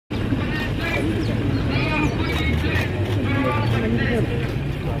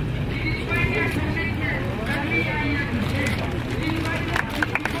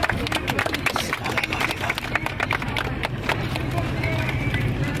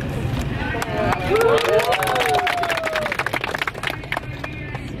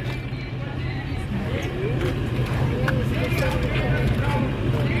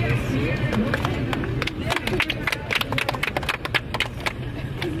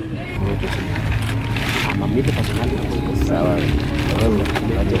Mamito personali sawa.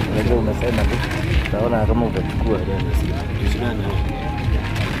 Wewe unasema tu naona kama utachukua jana tushindane.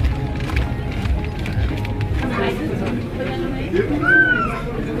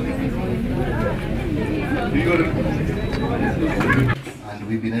 And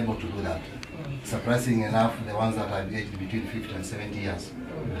we've been able to do that. Surprising enough, the ones that are aged between 50 and 70 years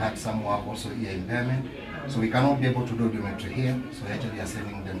had some who have also ear impairment. So we cannot be able to do audiometry here. So we actually are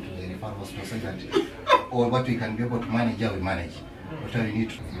sending them to the referral hospital so that or what we can be able to manage here, we manage. Whatever we need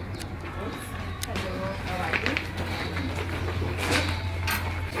to.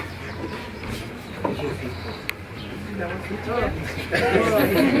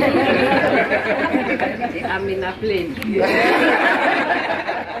 I'm in a plane.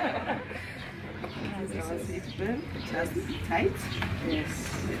 Just tight. Yes.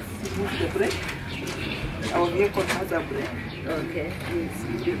 Let's remove the brake. Our vehicle has a brake. Okay.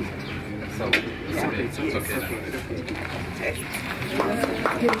 So it's okay.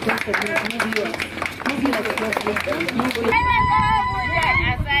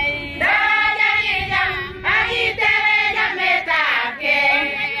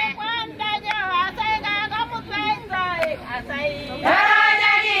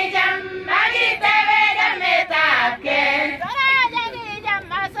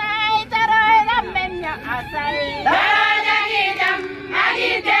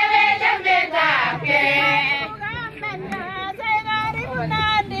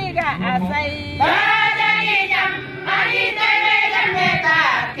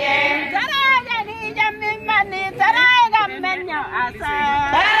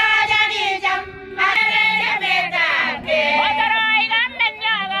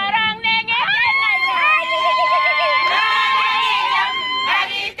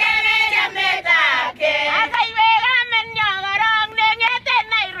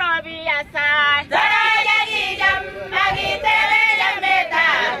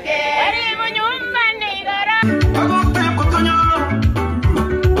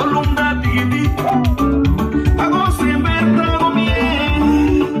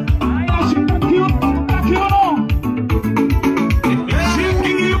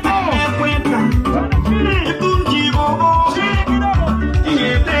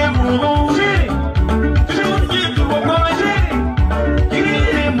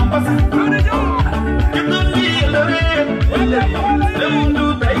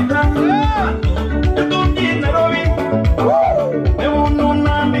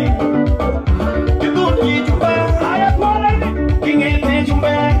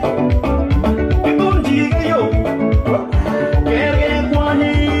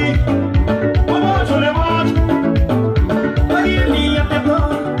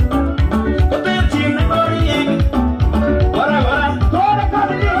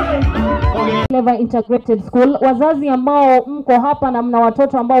 Integrated School. Wazazi ambao mko hapa na mna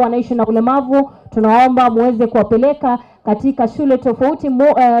watoto ambao wanaishi na ulemavu, tunaomba muweze kuwapeleka katika shule tofauti,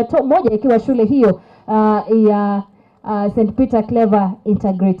 moja ikiwa shule hiyo ya St. Peter Clever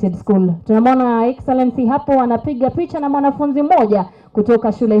Integrated School. Tunamwona Excellency hapo anapiga picha na mwanafunzi mmoja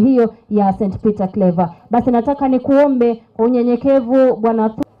kutoka shule hiyo ya St. Peter Clever. Basi nataka nikuombe kwa unyenyekevu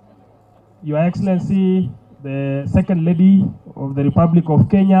Bwana Your Excellency, the Second Lady of the Republic of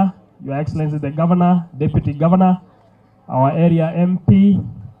Kenya, Your Excellency the Governor, Deputy Governor, our area MP,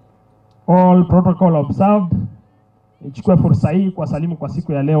 all protocol observed. Nichukue fursa hii kwa salimu kwa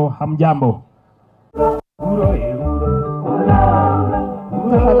siku ya leo. Hamjambo.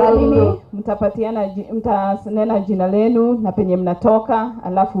 Tafadhalini mtanena jina lenu na penye mnatoka,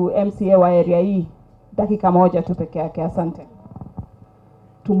 alafu MCA wa area hii dakika moja tu peke yake. Asante.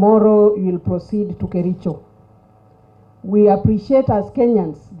 Tomorrow you will proceed to Kericho. We appreciate as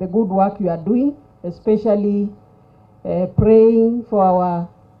Kenyans the good work you are doing, especially praying for our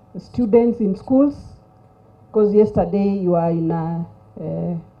students in schools, because yesterday you are in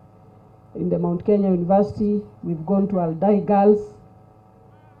the Mount Kenya University. We've gone to Aldai Girls,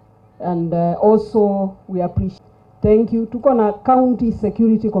 and also we appreciate. Thank you. Tuko na County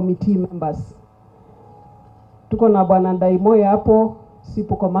Security Committee members. Tuko na Bwana Ndaimoya hapo,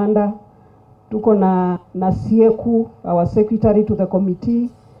 Sipo Commander. Tuko na Nasieku, our secretary to the committee.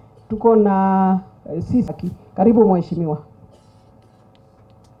 Tuko na sisi. Karibu mheshimiwa.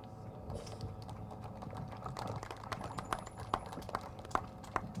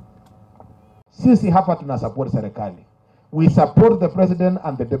 Sisi hapa tuna support serikali. We support the president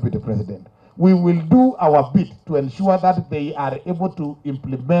and the deputy president. we will do our bit to ensure that they are able to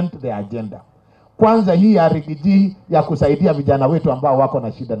implement the agenda. Kwanza hii ya rigiji ya kusaidia vijana wetu ambao wako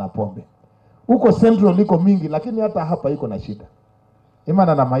na shida na pombe. Huko Central liko mingi, lakini hata hapa iko na shida.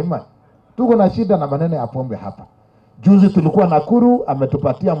 Imana na maima, tuko na shida na maneno ya pombe hapa. Juzi tulikuwa Nakuru,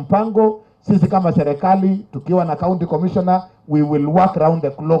 ametupatia mpango. Sisi kama serikali, tukiwa na county commissioner, we will work round the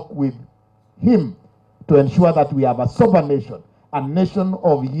clock with him to ensure that we have a sober nation, a nation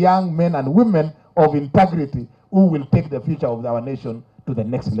of young men and women of integrity who will take the future of our nation to the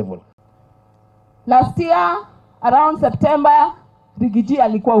next level. Last year, around September, Rigiji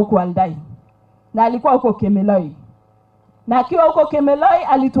alikuwa huko Aldai. Na alikuwa huko Kemeloi. Na akiwa huko Kemeloi,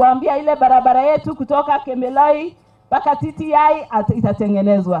 alituambia ile barabara yetu kutoka Kemeloi mpaka TTI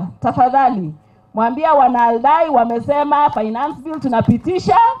itatengenezwa. Tafadhali, mwambia wana Aldai wamesema finance bill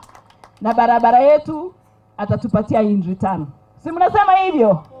tunapitisha na barabara yetu atatupatia in return. Si mnasema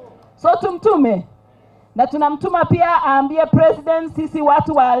hivyo? So tumtume. Na tunamtuma pia aambie president sisi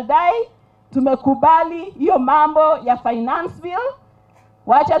watu wa Aldai tumekubali hiyo mambo ya finance bill.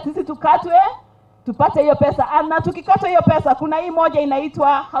 Wacha sisi tukatwe tupate hiyo pesa. Na tukikata hiyo pesa kuna hii moja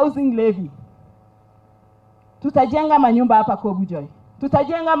inaitwa housing levy. Tutajenga manyumba hapa Kobujoy.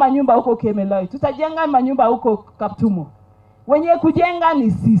 Tutajenga manyumba huko Kemeloi. Tutajenga manyumba huko Kaptumo. Wenye kujenga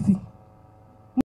ni sisi.